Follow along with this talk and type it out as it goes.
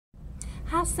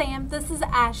Hi Sam, this is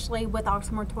Ashley with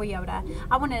Oxmoor Toyota.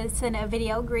 I wanted to send a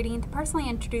video greeting to personally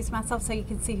introduce myself so you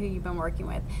can see who you've been working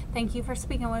with. Thank you for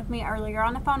speaking with me earlier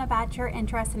on the phone about your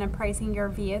interest in appraising your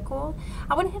vehicle.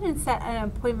 I went ahead and set an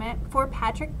appointment for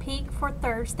Patrick Peak for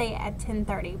Thursday at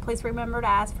 10:30. Please remember to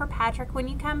ask for Patrick when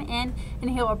you come in and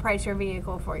he'll appraise your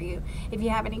vehicle for you. If you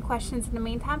have any questions in the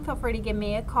meantime, feel free to give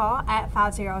me a call at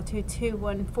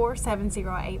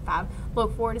 502-214-7085.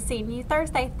 Look forward to seeing you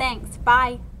Thursday. Thanks.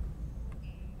 Bye.